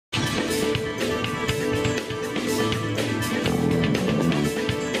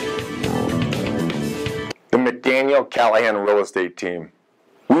the McDaniel Callahan real estate team.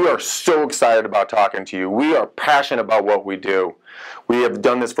 We are so excited about talking to you. We are passionate about what we do. We have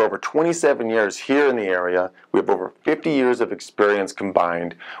done this for over 27 years here in the area. We have over 50 years of experience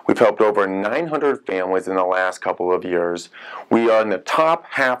combined. We've helped over 900 families in the last couple of years. We are in the top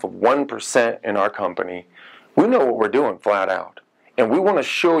half of 1% in our company. We know what we're doing flat out. And we want to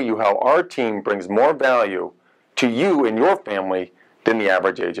show you how our team brings more value to you and your family than the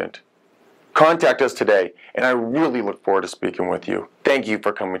average agent. Contact us today, and I really look forward to speaking with you. Thank you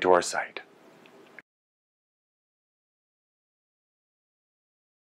for coming to our site.